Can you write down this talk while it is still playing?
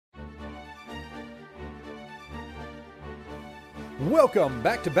Welcome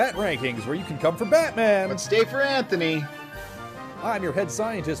back to Bat Rankings, where you can come for Batman. But stay for Anthony. I'm your head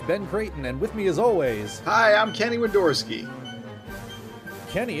scientist, Ben Creighton, and with me as always... Hi, I'm Kenny Wendorski.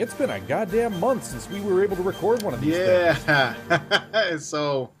 Kenny, it's been a goddamn month since we were able to record one of these things.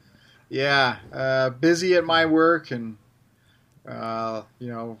 Busy at my work and, 4th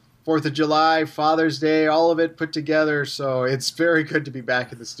of July, Father's Day, all of it put together, so it's very good to be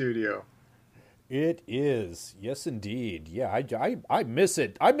back in the studio. It is. Yes, indeed. Yeah, I miss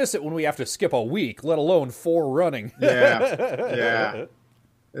it. I miss it when we have to skip a week, let alone 4 running. Yeah.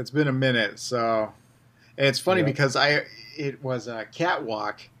 It's been a minute, so... And it's funny because it was a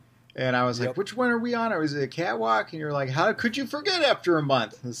Catwalk, and I was like, which one are we on? Or was it a Catwalk? And you're like, how could you forget after a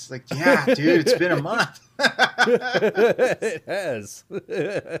month? It's like, yeah, dude, it's been a month. It has.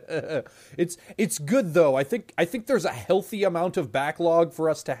 It's good though. I think there's a healthy amount of backlog for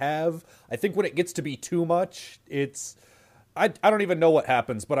us to have. I think when it gets to be too much, I don't even know what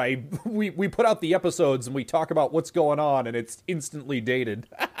happens, but we put out the episodes and we talk about what's going on, and it's instantly dated.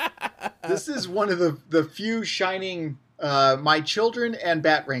 This is one of the few shining. My children and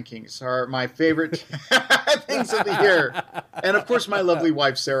Bat Rankings are my favorite things of the year, and of course my lovely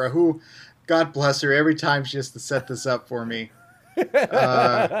wife Sarah, who, God bless her, every time she has to set this up for me.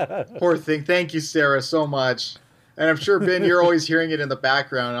 Poor thing. Thank you, Sarah, so much. And I'm sure, Ben, you're always hearing it in the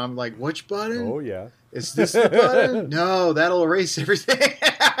background. I'm like, which button? Oh, yeah. Is this the button? No, that'll erase everything.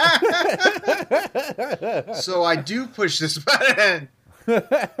 So I do push this button.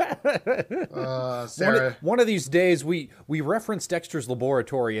 Sarah. One of these days, we referenced Dexter's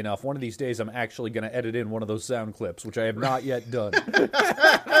Laboratory enough. One of these days, I'm actually going to edit in one of those sound clips, which I have not yet done.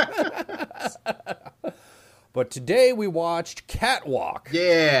 But today we watched Catwalk.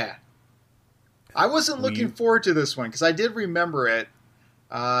 Yeah. I wasn't looking forward to this one because I did remember it.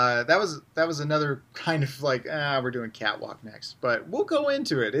 That was another kind of like, we're doing Catwalk next. But we'll go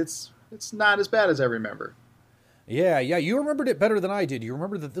into it. It's not as bad as I remember. Yeah, you remembered it better than I did. You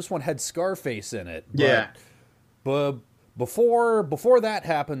remember that this one had Scarface in it. But before that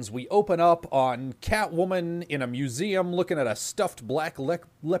happens, we open up on Catwoman in a museum looking at a stuffed black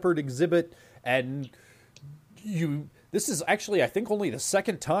leopard exhibit, and this is actually, I think, only the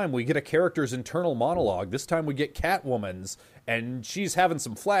second time we get a character's internal monologue. This time we get Catwoman's, and she's having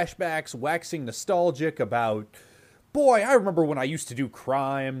some flashbacks, waxing nostalgic about... Boy, I remember when I used to do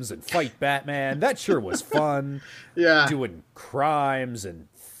crimes and fight Batman. That sure was fun. Yeah. Doing crimes and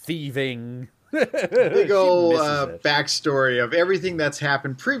thieving. Big old backstory of everything that's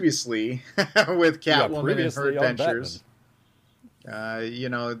happened previously with Catwoman and her adventures.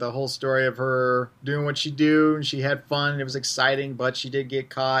 The whole story of her doing what she do, and she had fun. It was exciting, but she did get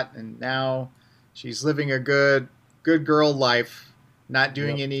caught, and now she's living a good girl life, not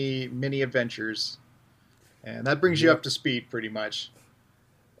doing any mini adventures. And that brings you up to speed, pretty much.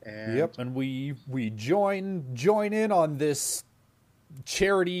 And we join in on this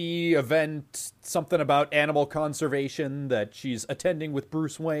charity event, something about animal conservation that she's attending with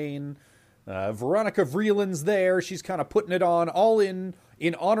Bruce Wayne. Veronica Vreeland's there. She's kind of putting it on, all in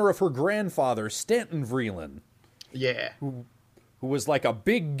honor of her grandfather, Stanton Vreeland. Yeah. Who was like a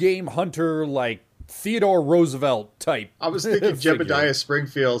big game hunter, like Theodore Roosevelt type. I was thinking Jebediah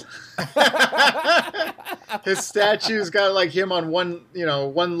Springfield. His statue's got like him on one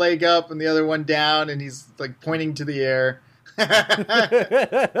leg up and the other one down, and he's like pointing to the air. He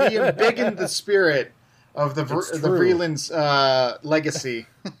embiggened the spirit of the Vreeland's legacy.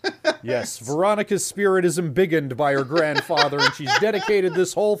 Yes, Veronica's spirit is embiggened by her grandfather, and she's dedicated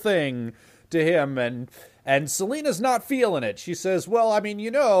this whole thing to him, and Selina's not feeling it. She says, well, I mean, he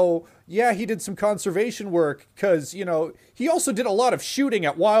did some conservation work because, he also did a lot of shooting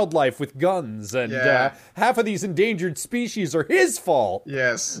at wildlife with guns, and half of these endangered species are his fault.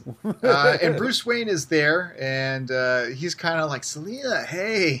 Yes. And Bruce Wayne is there, and he's kind of like, Selina,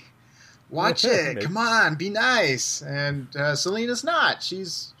 hey, watch it. Come on, be nice. And Selina's not.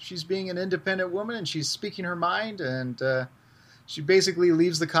 She's being an independent woman, and she's speaking her mind, and... she basically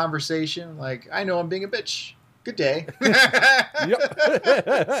leaves the conversation like, I know I'm being a bitch. Good day.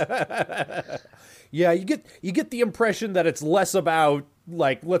 Yeah, you get the impression that it's less about,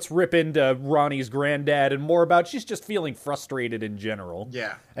 like, let's rip into Ronnie's granddad and more about she's just feeling frustrated in general.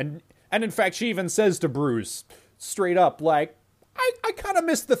 Yeah. And in fact, she even says to Bruce, straight up, like, I kind of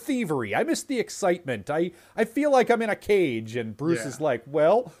miss the thievery. I miss the excitement. I feel like I'm in a cage. And Bruce is like,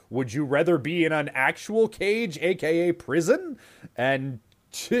 well, would you rather be in an actual cage, a.k.a. prison? And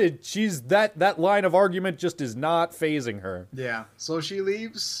she's that line of argument just is not fazing her. Yeah. So she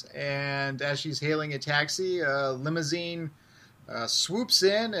leaves, and as she's hailing a taxi, a limousine swoops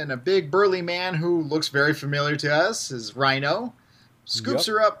in, and a big burly man who looks very familiar to us is Rhino. scoops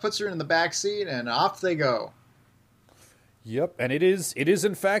her up, puts her in the back seat, and off they go. Yep, and it is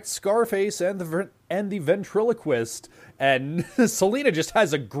in fact Scarface and the ventriloquist, and Selena just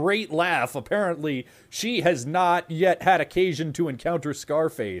has a great laugh. Apparently, she has not yet had occasion to encounter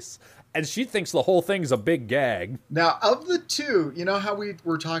Scarface, and she thinks the whole thing's a big gag. Now, of the two, you know how we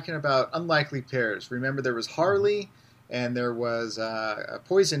were talking about unlikely pairs? Remember, there was Harley and there was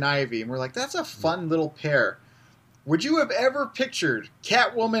Poison Ivy, and we're like, that's a fun little pair. Would you have ever pictured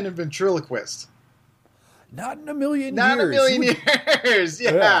Catwoman and ventriloquist? Not in a million years. Not in a million years,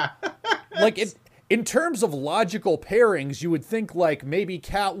 yeah. Like, in terms of logical pairings, you would think, like, maybe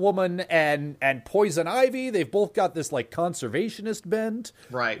Catwoman and Poison Ivy, they've both got this, like, conservationist bent.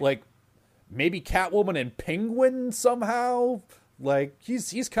 Right. Like, maybe Catwoman and Penguin somehow. Like,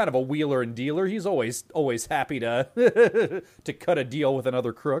 he's kind of a wheeler and dealer. He's always happy to to cut a deal with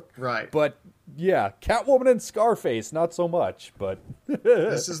another crook. Right. But yeah, Catwoman and Scarface, not so much. But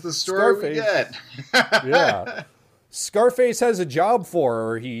this is the story we get. Yeah. Scarface has a job for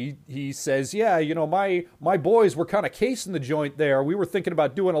her. He says, yeah, you know, my boys were kind of casing the joint there. We were thinking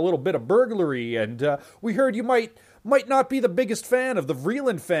about doing a little bit of burglary, and we heard you might not be the biggest fan of the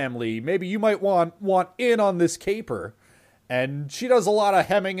Vreeland family. Maybe you might want in on this caper. And she does a lot of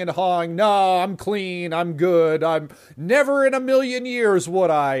hemming and hawing. No, I'm clean. I'm good. I'm never in a million years would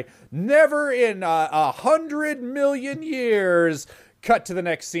I. Never in 100 million years. Cut to the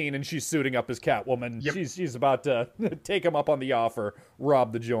next scene, and she's suiting up as Catwoman. Yep. She's about to take him up on the offer,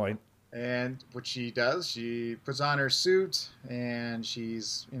 rob the joint. And what she does, she puts on her suit, and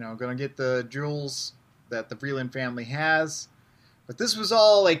she's, you know, going to get the jewels that the Vreeland family has. But this was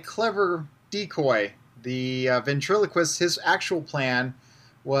all a clever decoy. The ventriloquist, his actual plan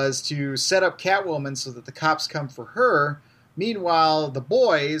was to set up Catwoman so that the cops come for her. Meanwhile, the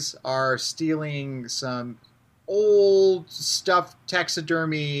boys are stealing some old stuffed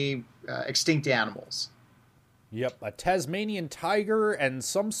taxidermy extinct animals. Yep, a Tasmanian tiger and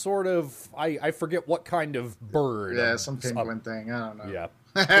some sort of, I forget what kind of bird. Yeah, some penguin thing, I don't know. Yeah,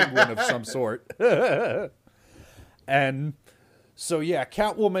 penguin of some sort. And so yeah,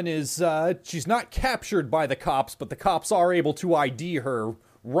 Catwoman is, she's not captured by the cops, but the cops are able to ID her.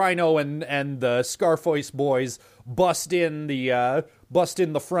 Rhino and the Scarface boys bust in the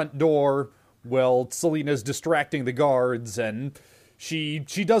front door. Well, Selena's distracting the guards, and she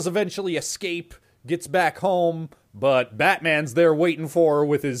does eventually escape, gets back home, but Batman's there waiting for her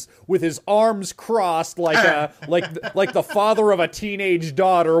with his arms crossed like the father of a teenage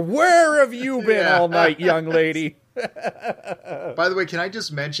daughter. Where have you been all night, young lady? By the way, can I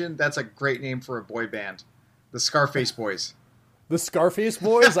just mention that's a great name for a boy band, the Scarface Boys. The Scarface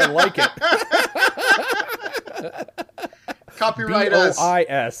Boys, I like it. Copyright us.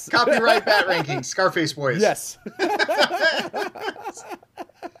 BOIS. Copyright Bat Rankings. Scarface Boys. Yes.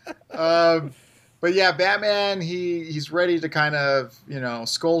 But yeah, Batman, he's ready to kind of, you know,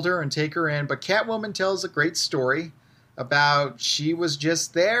 scold her and take her in. But Catwoman tells a great story about she was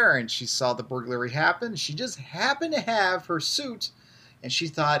just there and she saw the burglary happen. She just happened to have her suit, and she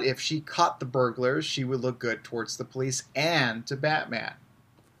thought if she caught the burglars, she would look good towards the police and to Batman.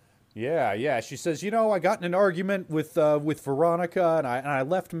 Yeah. She says, you know, I got in an argument with Veronica, and I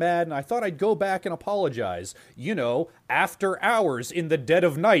left mad, and I thought I'd go back and apologize. You know, after hours in the dead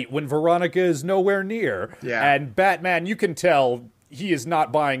of night when Veronica is nowhere near. Yeah. And Batman, you can tell he is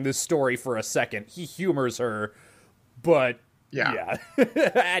not buying this story for a second. He humors her, but yeah.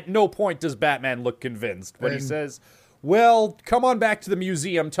 At no point does Batman look convinced. But he says, well, come on back to the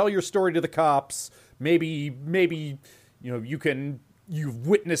museum, tell your story to the cops. Maybe, you know, you've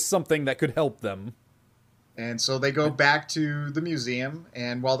witnessed something that could help them. And so they go back to the museum,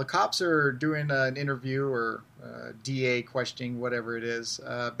 and while the cops are doing an interview or DA questioning, whatever it is,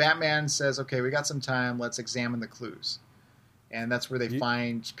 Batman says, okay, we got some time, let's examine the clues. And that's where they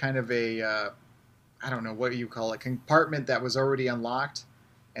find kind of a, I don't know, what you call it, compartment that was already unlocked,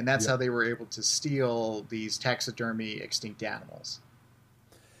 and that's how they were able to steal these taxidermy extinct animals.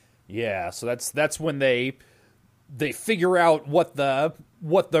 Yeah, so that's when they figure out what the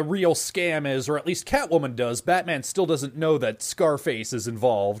real scam is, or at least Catwoman does. Batman still doesn't know that Scarface is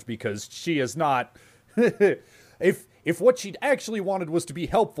involved because she is not. If what she'd actually wanted was to be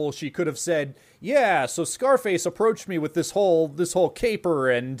helpful, she could have said, yeah, so Scarface approached me with this whole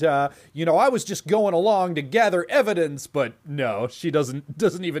caper, and you know, I was just going along to gather evidence. But no, she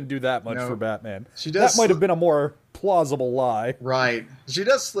doesn't even do that much for Batman. She does. That might have been a more plausible lie. Right. She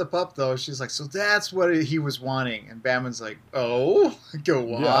does slip up, though. She's like, so that's what he was wanting. And Batman's like, oh,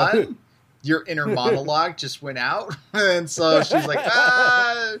 go on. Yeah. Your inner monologue just went out. And so she's like,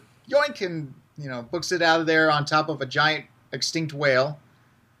 yoink, and, you know, books it out of there on top of a giant extinct whale.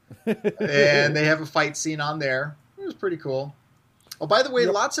 And they have a fight scene on there. It was pretty cool. Oh, by the way,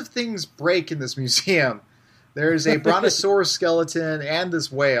 lots of things break in this museum. There's a brontosaurus skeleton and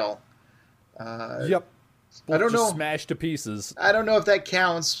this whale. Both I don't know. Smashed to pieces. I don't know if that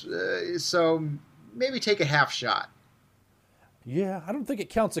counts. So maybe take a half shot. Yeah, I don't think it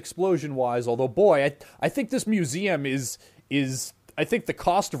counts explosion-wise, although, boy, I think this museum is I think the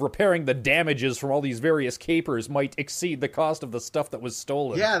cost of repairing the damages from all these various capers might exceed the cost of the stuff that was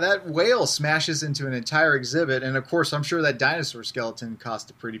stolen. Yeah, that whale smashes into an entire exhibit, and of course, I'm sure that dinosaur skeleton cost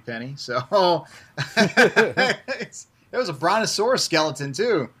a pretty penny, so... It was a brontosaurus skeleton,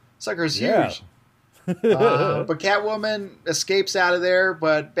 too. Sucker's huge. But Catwoman escapes out of there,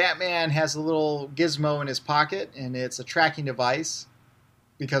 but Batman has a little gizmo in his pocket, and it's a tracking device,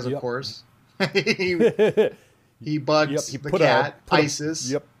 because of course he bugs the cat,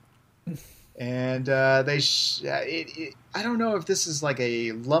 Isis. And I don't know if this is like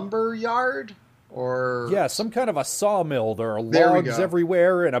a lumber yard or... Yeah, some kind of a sawmill. There are logs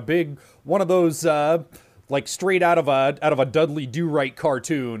everywhere, and a big one of those... like straight out of a Dudley Do-Right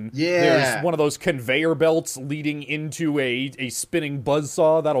cartoon. Yeah. There's one of those conveyor belts leading into a spinning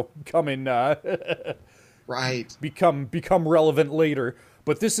buzzsaw that'll come in right. become relevant later.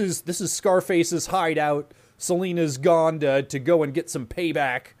 But this is Scarface's hideout. Selina's gone to go and get some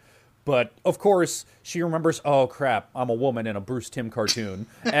payback. But of course, she remembers, oh crap, I'm a woman in a Bruce Timm cartoon.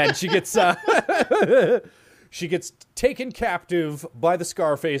 And she gets she gets taken captive by the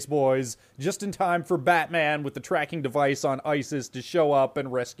Scarface boys just in time for Batman with the tracking device on Isis to show up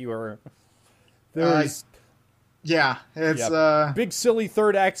and rescue her. There's... it's big silly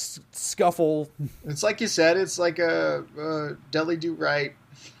third act scuffle. It's like you said, it's like a Dudley Do-Right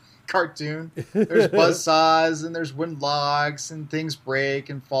cartoon. There's buzzsaws and there's wind logs and things break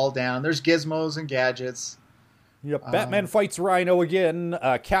and fall down. There's gizmos and gadgets. Yep. Batman fights Rhino again.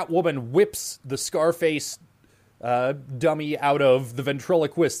 Catwoman whips the Scarface dummy out of the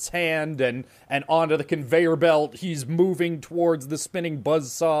ventriloquist's hand and onto the conveyor belt. He's moving towards the spinning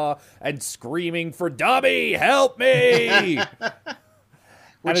buzzsaw and screaming for dummy, help me!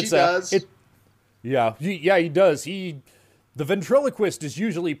 Which he does. He does. The ventriloquist is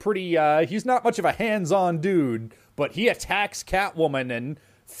usually pretty, he's not much of a hands-on dude, but he attacks Catwoman and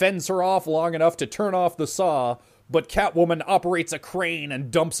fends her off long enough to turn off the saw, but Catwoman operates a crane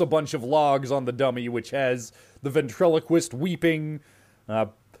and dumps a bunch of logs on the dummy, which has the ventriloquist weeping.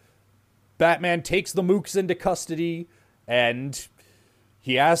 Batman takes the mooks into custody, and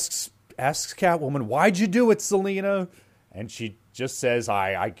he asks Catwoman, "Why'd you do it, Selina?" And she just says,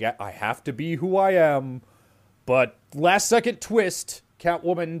 I have to be who I am. But last second twist,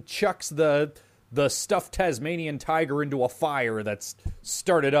 Catwoman chucks the stuffed Tasmanian tiger into a fire that's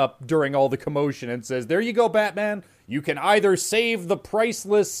started up during all the commotion and says, "There you go, Batman. You can either save the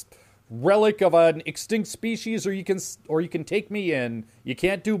priceless relic of an extinct species, or you can take me in. You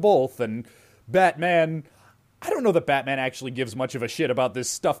can't do both." And Batman, I don't know that Batman actually gives much of a shit about this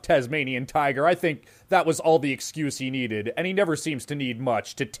stuffed Tasmanian tiger. I think that was all the excuse he needed, and he never seems to need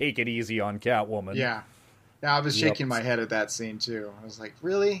much to take it easy on Catwoman. Yeah. I was shaking my head at that scene too. I was like,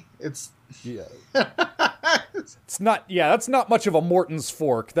 really? It's not. Yeah, that's not much of a Morton's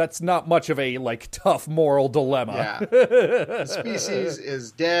fork. That's not much of a tough moral dilemma. Yeah. The species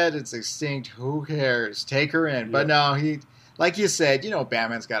is dead. It's extinct. Who cares? Take her in. Yep. But no, he, like you said,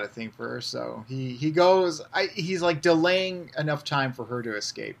 Batman's got a thing for her, so he goes. He's delaying enough time for her to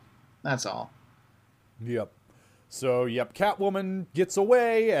escape. That's all. Yep. So Catwoman gets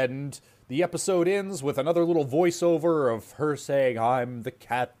away, and the episode ends with another little voiceover of her saying, "I'm the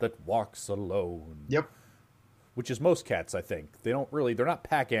cat that walks alone." Yep. Which is most cats, I think. They're not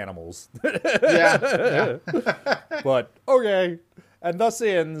pack animals. Yeah. But, okay. And thus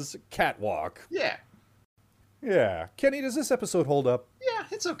ends Catwalk. Yeah. Yeah. Kenny, does this episode hold up? Yeah,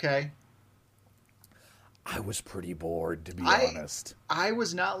 it's okay. I was pretty bored, to be honest. I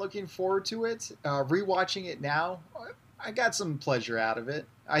was not looking forward to it. Rewatching it now, I got some pleasure out of it.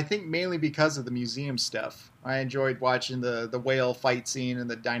 I think mainly because of the museum stuff. I enjoyed watching the whale fight scene and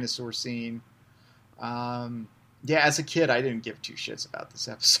the dinosaur scene. As a kid, I didn't give two shits about this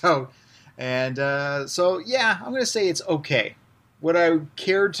episode. And I'm going to say it's okay. Would I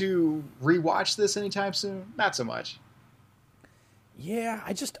care to rewatch this anytime soon? Not so much. Yeah,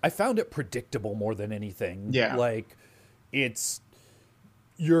 I found it predictable more than anything. Yeah.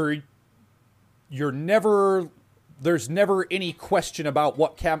 There's never any question about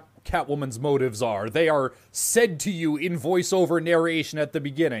what Catwoman's motives are. They are said to you in voiceover narration at the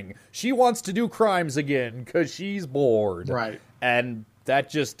beginning. She wants to do crimes again because she's bored. Right. And that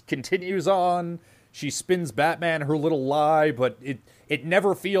just continues on. she spins Batman her little lie, but it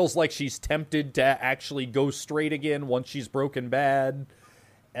never feels like she's tempted to actually go straight again once she's broken bad.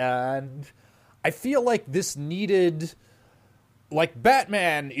 And I feel like this needed... Like,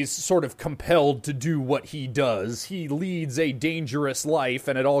 Batman is sort of compelled to do what he does. He leads a dangerous life,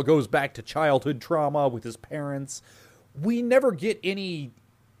 and it all goes back to childhood trauma with his parents. We never get any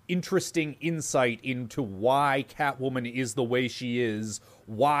interesting insight into why Catwoman is the way she is,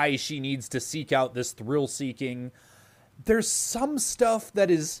 why she needs to seek out this thrill-seeking. There's some stuff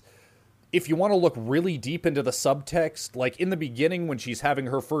that is, if you want to look really deep into the subtext, like in the beginning when she's having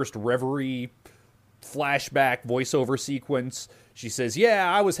her first reverie flashback voiceover sequence, she says,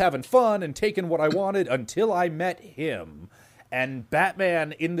 yeah, I was having fun and taking what I wanted until I met him. And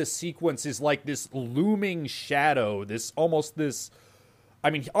Batman in this sequence is like this looming shadow, I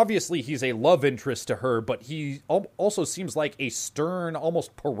mean, obviously he's a love interest to her, but he also seems like a stern,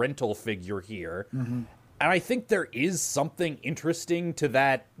 almost parental figure here. Mm-hmm. And I think there is something interesting to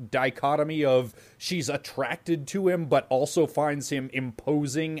that dichotomy of she's attracted to him, but also finds him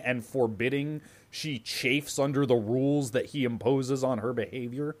imposing and forbidding. She chafes under the rules that he imposes on her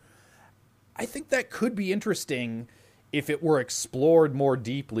behavior. I think that could be interesting if it were explored more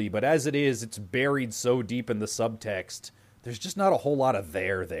deeply, but as it is, it's buried so deep in the subtext. There's just not a whole lot of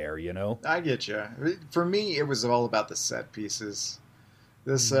there, you know? I get you. For me, it was all about the set pieces.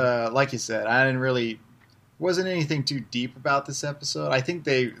 This, like you said, wasn't anything too deep about this episode. I think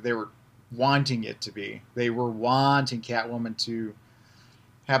they were wanting it to be. They were wanting Catwoman to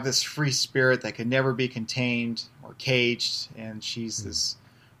have this free spirit that could never be contained or caged, and she's this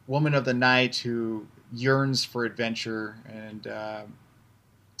woman of the night who yearns for adventure. And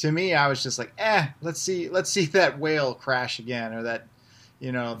to me, I was just like, let's see that whale crash again, or that,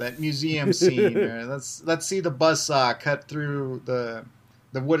 that museum scene, or let's see the buzzsaw cut through the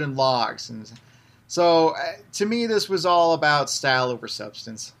wooden logs. And so to me, this was all about style over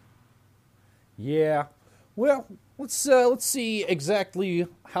substance. Yeah. Well, let's see exactly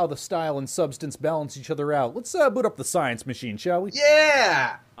how the style and substance balance each other out. Let's boot up the science machine, shall we?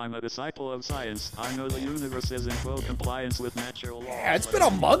 Yeah! I'm a disciple of science. I know the universe is in full compliance with natural law. Yeah, it's been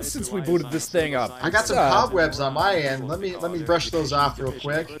a month since we booted this thing up. I got some cobwebs on my end. Let me brush those off real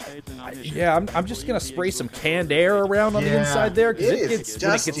quick. I'm just gonna spray some canned air around on the inside there because it gets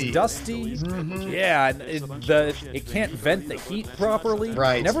dusty. Mm-hmm. Yeah, and it can't vent the heat properly.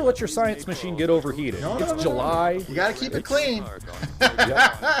 Right. Never let your science machine get overheated. It's July. You gotta keep it clean.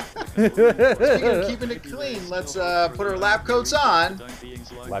 Speaking of keeping it clean, let's put our lab coats on.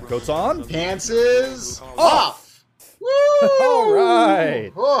 Lab coats on. Pants is off. Woo! All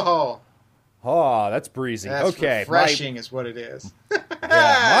right. Oh, that's breezy. That's okay, refreshing is what it is.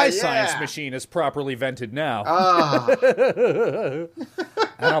 My science machine is properly vented now.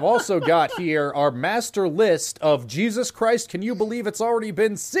 And I've also got here our master list of Jesus Christ, can you believe it's already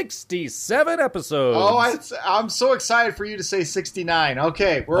been 67 episodes? Oh, I'm so excited for you to say 69.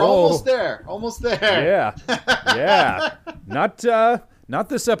 Okay, we're almost there. Almost there. Yeah. Not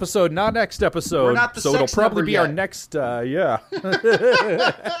this episode, not next episode. We're not the so sex it'll probably be yet. our next,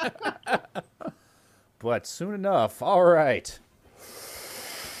 But soon enough. All right.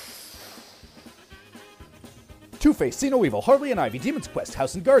 Two-Face, See No Evil, Harley and Ivy, Demon's Quest,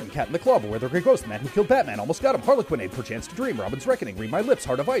 House and Garden, Cat in the Claw, Beware the Grey Ghost, The Man Who Killed Batman, Almost Got Him, Harlequin, Perchance to Dream, Robin's Reckoning, Read My Lips,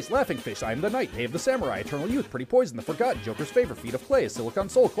 Heart of Ice, Laughing Fish, I Am the Night, Day of the Samurai, Eternal Youth, Pretty Poison, The Forgotten, Joker's Favor, Feet of Clay, Silicon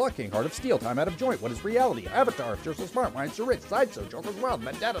Soul, Clock King, Heart of Steel, Time Out of Joint, What is Reality, Avatar, If You're So Smart, Why Aren't You Rich, Sideshow, Joker's Wild,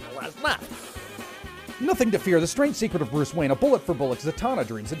 Vendetta, The Last Laugh. Nothing to Fear, The Strange Secret of Bruce Wayne, A Bullet for Bullock, Zatanna,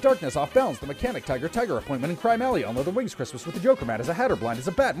 Dreams in Darkness, Off Balance, The Mechanic, Tiger, Appointment in Crime Alley, On Leather Wings, Christmas with the Joker, Mad as a Hatter, Blind as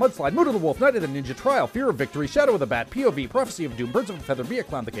a Bat, Mudslide, Mood of the Wolf, Night of the Ninja, Trial, Fear of Victory, Shadow of the Bat, POV, Prophecy of Doom, Birds of a Feather, Be a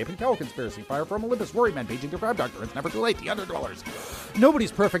Clown, The Cape and Cowl Conspiracy, Fire from Olympus, Worry Man, Paging the Crab Doctor, It's Never Too Late, The Underdwellers,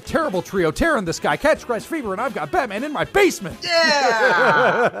 Nobody's Perfect, Terrible Trio, Terror in the Sky, Catch Christ Fever, and I've Got Batman in My Basement!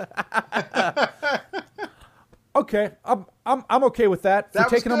 Yeah! Okay, I'm okay with that. For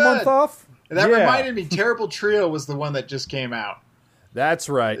taking a month off. That reminded me, Terrible Trio was the one that just came out. That's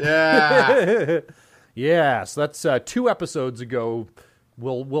right. Yeah. Yeah, so that's 2 episodes ago.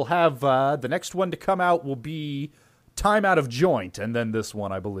 We'll have the next one to come out will be Time Out of Joint, and then this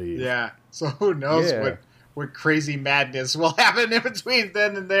one, I believe. Yeah. So who knows what crazy madness will happen in between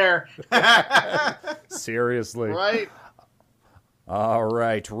then and there. Seriously. Right? All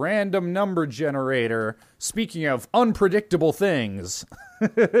right. Random number generator. Speaking of unpredictable things.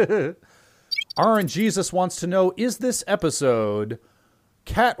 RNJesus wants to know, is this episode,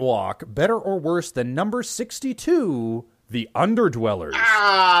 Catwalk, better or worse than number 62, The Underdwellers?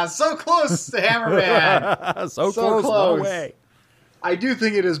 Ah, so close to Hammerman. so close. No way. I do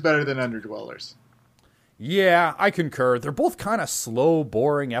think it is better than Underdwellers. Yeah, I concur. They're both kind of slow,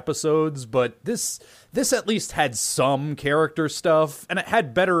 boring episodes, but this at least had some character stuff, and it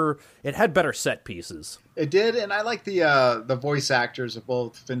had better set pieces. It did, and I like the voice actors of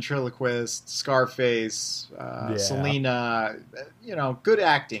both Ventriloquist, Scarface, Selena. Good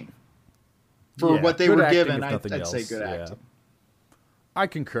acting for what they were given. I'd say good acting. I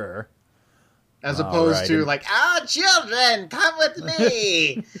concur. As opposed to children, come with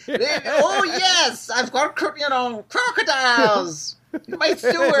me. Oh yes, I've got crocodiles in my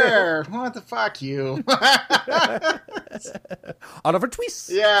sewer. What the fuck, you? Oliver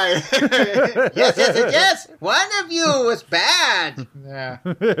Twist. Yeah. yes. One of you is bad. Yeah.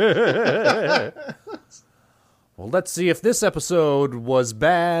 Well, let's see if this episode was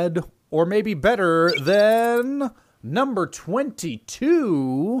bad or maybe better than number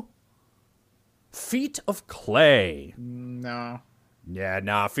 22. Feet of Clay. No. Yeah,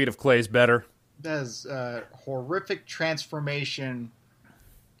 nah, Feet of Clay's better. That is a horrific transformation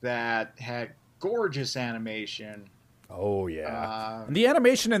that had gorgeous animation. Oh, yeah. And the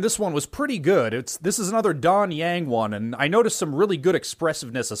animation in this one was pretty good. This is another Don Yang one, and I noticed some really good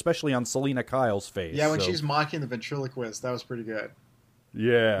expressiveness, especially on Selena Kyle's face. Yeah, when she's mocking the ventriloquist, that was pretty good.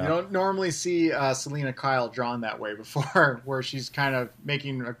 Yeah. You don't normally see Selena Kyle drawn that way before, where she's kind of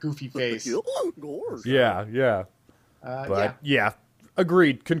making a goofy face. Yeah. But yeah,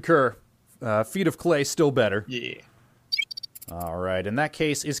 agreed, concur. Feet of Clay still better. Yeah. All right, in that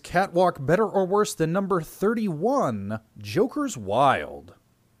case, is Catwalk better or worse than number 31, Joker's Wild?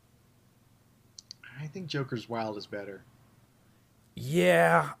 I think Joker's Wild is better.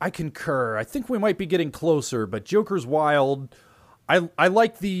 Yeah, I concur. I think we might be getting closer, but Joker's Wild... I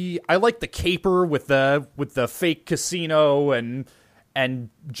like the caper with the fake casino and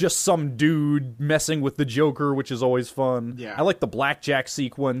just some dude messing with the Joker, which is always fun. Yeah. I like the blackjack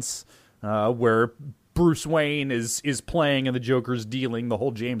sequence where Bruce Wayne is playing and the Joker's dealing, the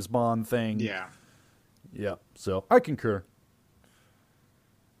whole James Bond thing. Yeah. Yeah. So I concur.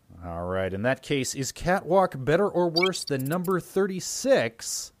 All right. In that case, is Catwalk better or worse than number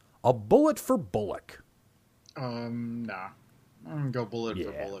 36, A Bullet for Bullock? Nah. I'm going to go Bullet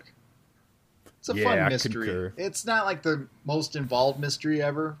for Bullock. It's a fun mystery. Concur. It's not like the most involved mystery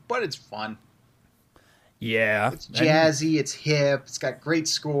ever, but it's fun. Yeah. It's jazzy, it's hip, it's got great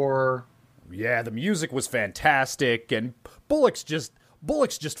score. Yeah, the music was fantastic, and Bullock's just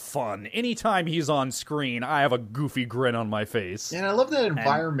fun. Anytime he's on screen, I have a goofy grin on my face. And I love that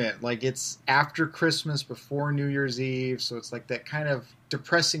environment. It's after Christmas, before New Year's Eve, so it's like that kind of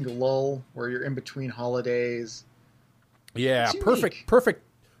depressing lull where you're in between holidays. Yeah, perfect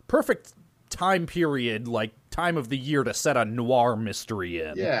time period, like time of the year to set a noir mystery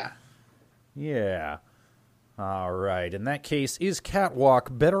in. Yeah. Yeah. All right. In that case, is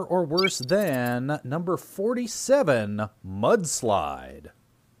Catwalk better or worse than number 47, Mudslide?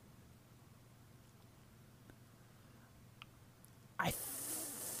 I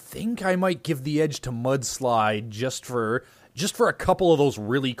think I might give the edge to Mudslide just for a couple of those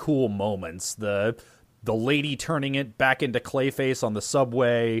really cool moments. The lady turning it back into Clayface on the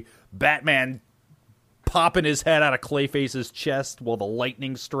subway, Batman popping his head out of Clayface's chest while the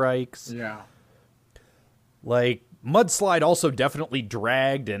lightning strikes. Yeah. Mudslide also definitely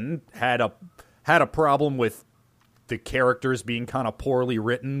dragged and had a problem with the characters being kind of poorly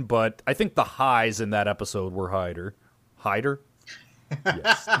written, but I think the highs in that episode were Hider?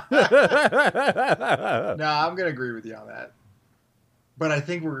 Yes. No, I'm going to agree with you on that. But I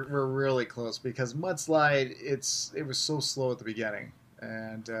think we're really close because Mudslide, it was so slow at the beginning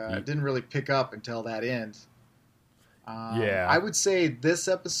and it didn't really pick up until that end. I would say this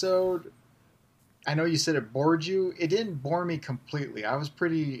episode, I know you said it bored you. It didn't bore me completely. I was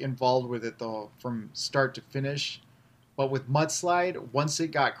pretty involved with it though from start to finish. But with Mudslide, once it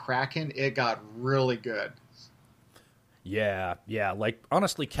got cracking, it got really good. Yeah.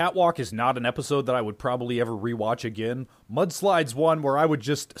 Honestly, Catwalk is not an episode that I would probably ever rewatch again. Mudslide's one where I would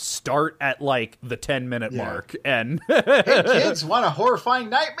just start at, the 10-minute mark, and... Hey, kids, want a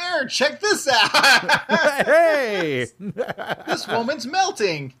horrifying nightmare? Check this out! Hey! This woman's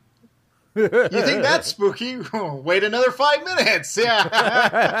melting! You think that's spooky? Wait another 5 minutes!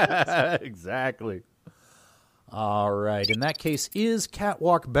 Yeah! Exactly. All right, in that case, is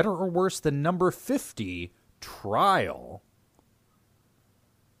Catwalk better or worse than number 50... Trial?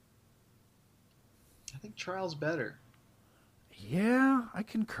 I think Trial's better. Yeah, I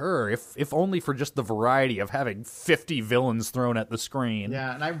concur. If only for just the variety of having 50 villains thrown at the screen.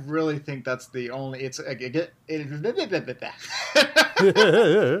 Yeah, and I really think that's the only... It's a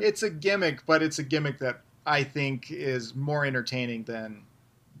gimmick, but it's a gimmick that I think is more entertaining than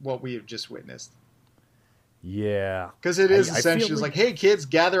what we have just witnessed. Yeah. Because it is essentially like, hey, kids,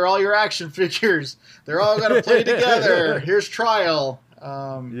 gather all your action figures. They're all going to play together. Here's Trial.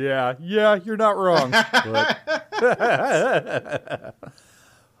 Yeah, you're not wrong.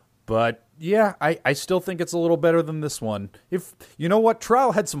 But yeah, I still think it's a little better than this one. If you know what,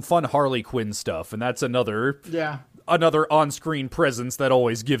 Trial had some fun Harley Quinn stuff, and that's another on-screen presence that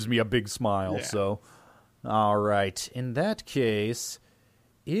always gives me a big smile. Yeah. So, all right, in that case,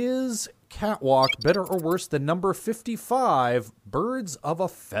 is Catwalk better or worse than number 55, Birds of a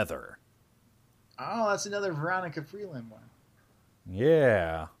Feather? Oh, that's another Veronica Freeland one.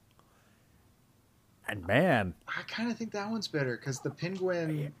 Yeah. And man, I kind of think that one's better because the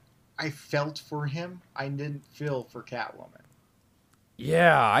Penguin, I felt for him. I didn't feel for Catwoman.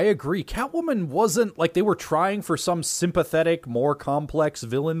 Yeah, I agree. Catwoman wasn't like they were trying for some sympathetic, more complex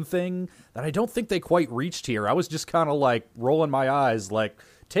villain thing that I don't think they quite reached here. I was just kind of like rolling my eyes like,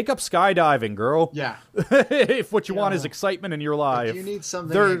 take up skydiving, girl. Yeah. If what you want is excitement in your life. If you need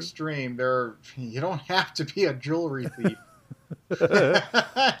something extreme, you don't have to be a jewelry thief.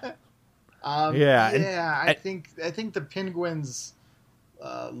 I think the Penguin's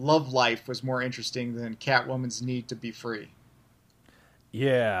love life was more interesting than Catwoman's need to be free.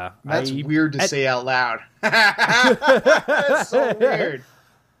 Yeah. That's weird to say out loud. That's so weird.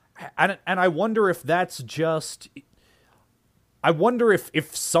 And I wonder if that's just... I wonder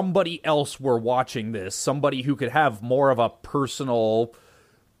if somebody else were watching this, somebody who could have more of a personal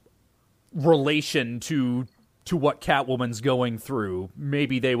relation to what Catwoman's going through,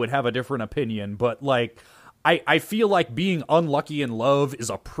 maybe they would have a different opinion. But, like, I feel like being unlucky in love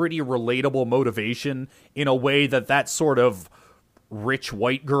is a pretty relatable motivation in a way that sort of rich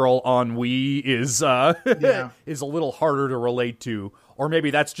white girl ennui is is a little harder to relate to. Or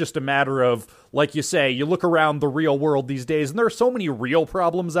maybe that's just a matter of, like you say, you look around the real world these days, and there are so many real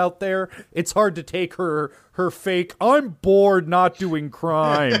problems out there, it's hard to take her fake, I'm bored not doing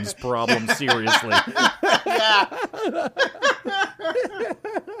crimes problem seriously. Yeah.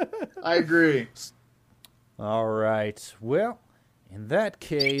 I agree. All right. Well, in that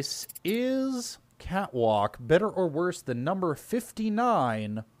case, is Catwalk better or worse than number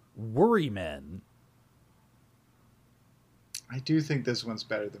 59, Worrymen? I do think this one's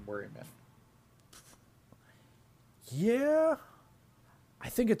better than Worrymen. Yeah, I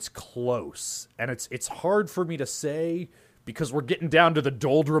think it's close, and it's hard for me to say because we're getting down to the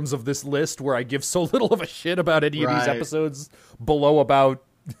doldrums of this list where I give so little of a shit about any of these episodes below about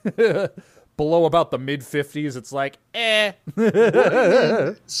the mid-50s. It's like,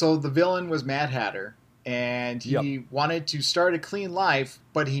 So the villain was Mad Hatter, and he wanted to start a clean life,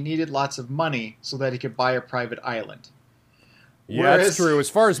 but he needed lots of money so that he could buy a private island. Yeah, that's true. As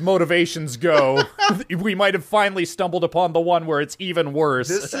far as motivations go, we might have finally stumbled upon the one where it's even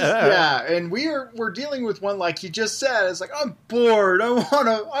worse. And we're dealing with one like you just said. It's like, I'm bored.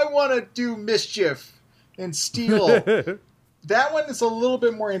 I wanna do mischief and steal. That one is a little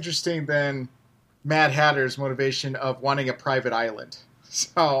bit more interesting than Mad Hatter's motivation of wanting a private island.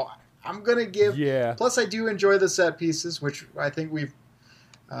 So I'm gonna give. Yeah. Plus, I do enjoy the set pieces, which I think we've.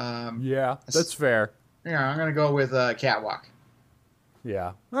 That's fair. Yeah, I'm gonna go with Catwalk.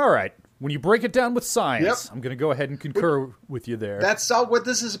 Yeah. All right. When you break it down with science, I'm going to go ahead and concur with you there. That's all what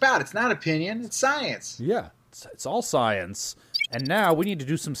this is about. It's not opinion. It's science. Yeah. It's all science. And now we need to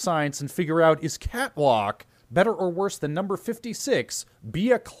do some science and figure out, is Catwalk better or worse than number 56, Be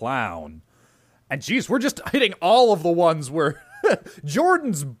a Clown? And geez, we're just hitting all of the ones where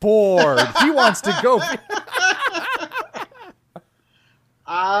Jordan's bored. He wants to go.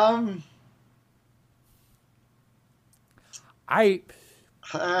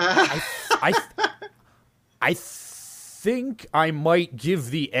 I think I might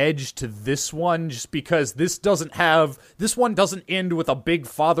give the edge to this one just because this one doesn't end with a big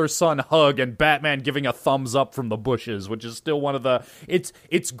father-son hug and Batman giving a thumbs up from the bushes, which is still one of the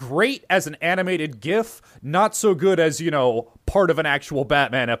it's great as an animated GIF, not so good as, part of an actual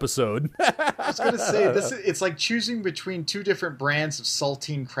Batman episode. I was going to say it's like choosing between two different brands of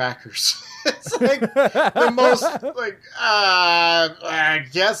saltine crackers. It's like the most I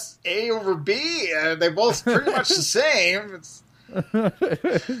guess A over B. They're both pretty much the same. It's,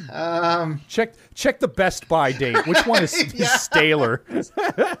 check the Best Buy date. Which one is staler? It's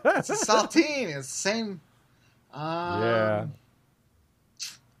a saltine. It's the same.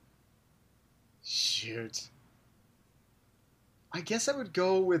 Shoot. I guess I would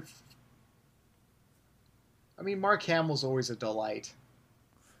go with. I mean, Mark Hamill's always a delight.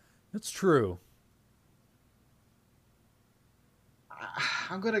 That's true.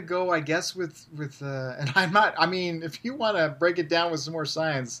 I'm gonna go, I guess, with and I'm not. I mean, if you want to break it down with some more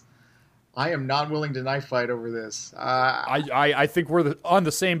science, I am not willing to knife fight over this. I think we're on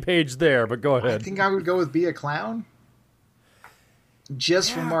the same page there, but go ahead. I think I would go with Be a Clown.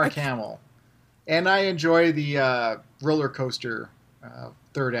 Just for Mark Hamill. And I enjoy the roller coaster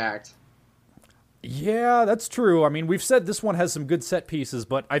third act. Yeah, that's true. I mean, we've said this one has some good set pieces,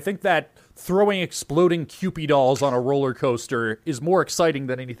 but I think that throwing exploding Cupid dolls on a roller coaster is more exciting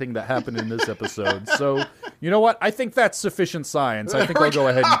than anything that happened in this episode. So, you know what? I think that's sufficient science. I think I'll go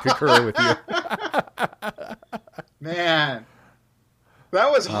ahead and concur with you. Man,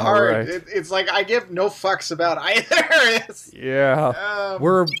 that was hard. Right. It's like I give no fucks about either. Yeah.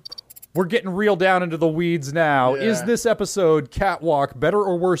 We're getting real down into the weeds now. Yeah. Is this episode, Catwalk, better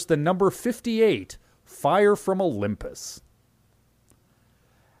or worse than number 58, Fire from Olympus?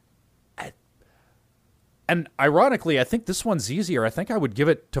 And ironically, I think this one's easier. I think I would give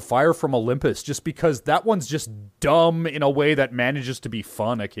it to Fire from Olympus just because that one's just dumb in a way that manages to be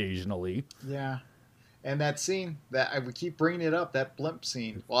fun occasionally. Yeah. And that scene, that I would keep bringing it up, that blimp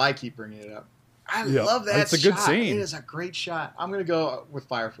scene. Well, I keep bringing it up. I love that shot. It's a good scene. It is a great shot. I'm going to go with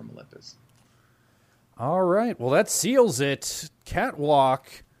Fire from Olympus. All right. Well, that seals it.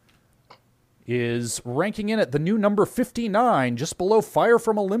 Catwalk is ranking in at the new number 59, just below Fire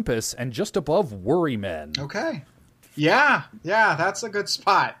from Olympus and just above Worry Men. Okay. Yeah, that's a good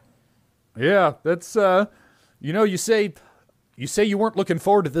spot. Yeah, that's, you say you weren't looking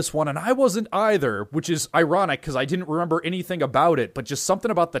forward to this one, and I wasn't either, which is ironic because I didn't remember anything about it, but just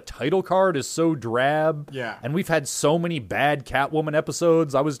something about the title card is so drab. Yeah. And we've had so many bad Catwoman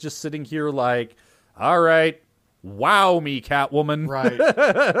episodes. I was just sitting here like, all right, wow me, Catwoman.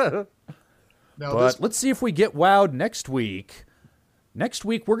 Right. Let's see if we get wowed next week. Next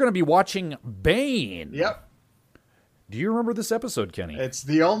week, we're going to be watching Bane. Yep. Do you remember this episode, Kenny? It's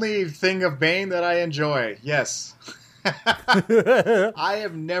the only thing of Bane that I enjoy. Yes. I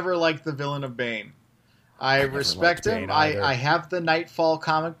have never liked the villain of Bane. I respect him. I have the Nightfall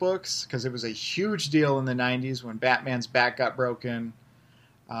comic books because it was a huge deal in the 90s when Batman's back got broken.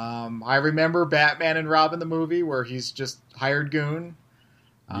 I remember Batman and Robin the movie where he's just hired goon.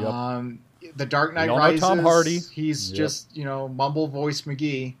 Yep. The Dark Knight Rises. Tom Hardy. He's just, mumble voice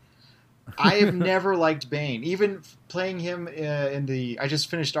McGee. I have never liked Bane. Even playing him I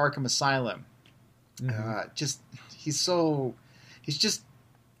just finished Arkham Asylum. Mm-hmm. He's just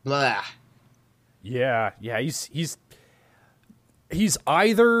blah. Yeah, he's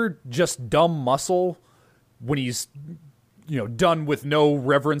either just dumb muscle when he's done with no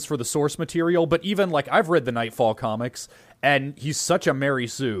reverence for the source material, but even I've read the Nightfall comics and he's such a Mary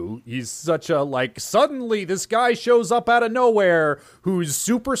Sue. He's such a suddenly this guy shows up out of nowhere who's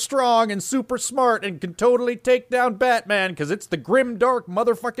super strong and super smart and can totally take down Batman because it's the grim dark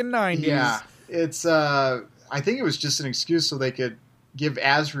motherfucking 90s. Yeah. It's I think it was just an excuse so they could give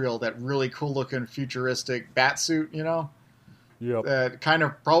Azrael that really cool looking futuristic bat suit, Yep. That kind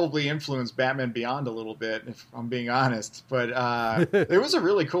of probably influenced Batman Beyond a little bit, if I'm being honest. But it was a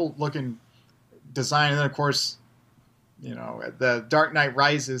really cool looking design. And then, of course, the Dark Knight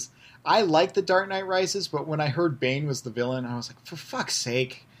Rises. I like the Dark Knight Rises, but when I heard Bane was the villain, I was like, for fuck's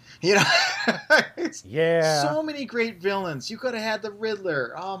sake. Yeah. So many great villains. You could have had the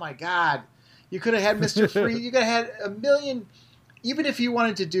Riddler. Oh, my God. You could have had Mr. Freeze. You could have had a million. Even if you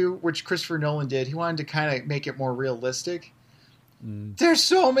wanted to do, which Christopher Nolan did, he wanted to kind of make it more realistic. There's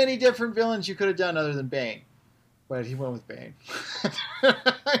so many different villains you could have done other than Bane. But he went with Bane.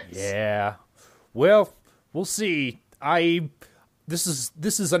 Yeah. Well, we'll see. This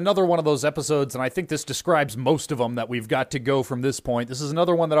is another one of those episodes, and I think this describes most of them that we've got to go from this point. This is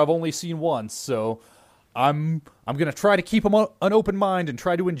another one that I've only seen once, so I'm going to try to keep an open mind and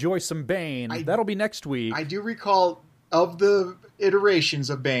try to enjoy some Bane. That'll be next week. I do recall of the iterations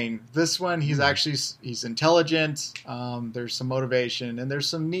of Bane, this one he's intelligent. There's some motivation, and there's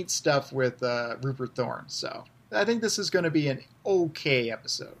some neat stuff with Rupert Thorne. So I think this is going to be an okay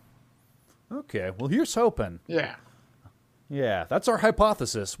episode. Okay, well, here's hoping. Yeah, that's our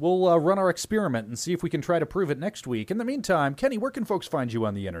hypothesis. We'll run our experiment and see if we can try to prove it next week. In the meantime, Kenny, where can folks find you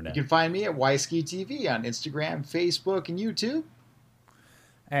on the internet? You can find me at Wisky TV on Instagram, Facebook, and YouTube.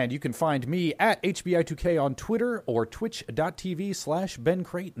 And you can find me at HBI2K on Twitter or twitch.tv/Ben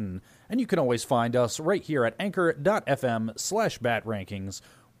Creighton. And you can always find us right here at anchor.fm/BatRankings,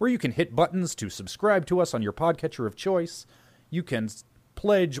 where you can hit buttons to subscribe to us on your podcatcher of choice. You can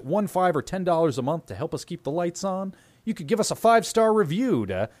pledge $1, $5, or $10 a month to help us keep the lights on. You could give us a 5-star review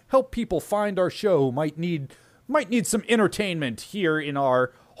to help people find our show. Might need some entertainment here in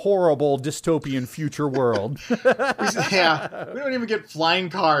our horrible dystopian future world. Yeah, we don't even get flying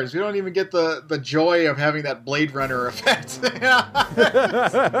cars. We don't even get the joy of having that Blade Runner effect.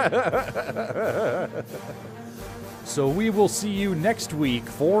 So we will see you next week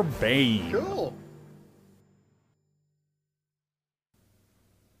for Bane. Cool.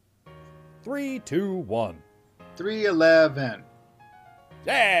 3, 2, 1. 311.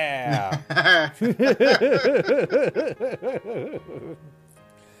 Yeah!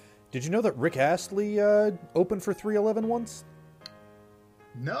 Did you know that Rick Astley opened for 311 once?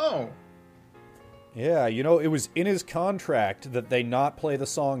 No. Yeah, you know, it was in his contract that they not play the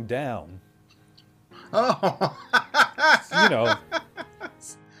song down. Oh. You know.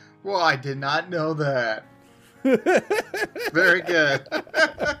 Well, I did not know that. Very good.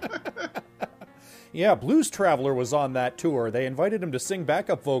 Yeah, Blues Traveler was on that tour. They invited him to sing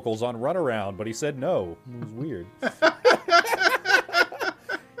backup vocals on Runaround, but he said no. It was weird.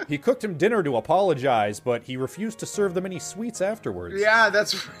 He cooked him dinner to apologize, but he refused to serve them any sweets afterwards. Yeah,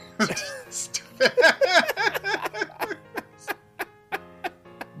 that's stupid.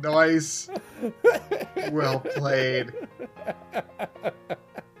 Nice. Well played.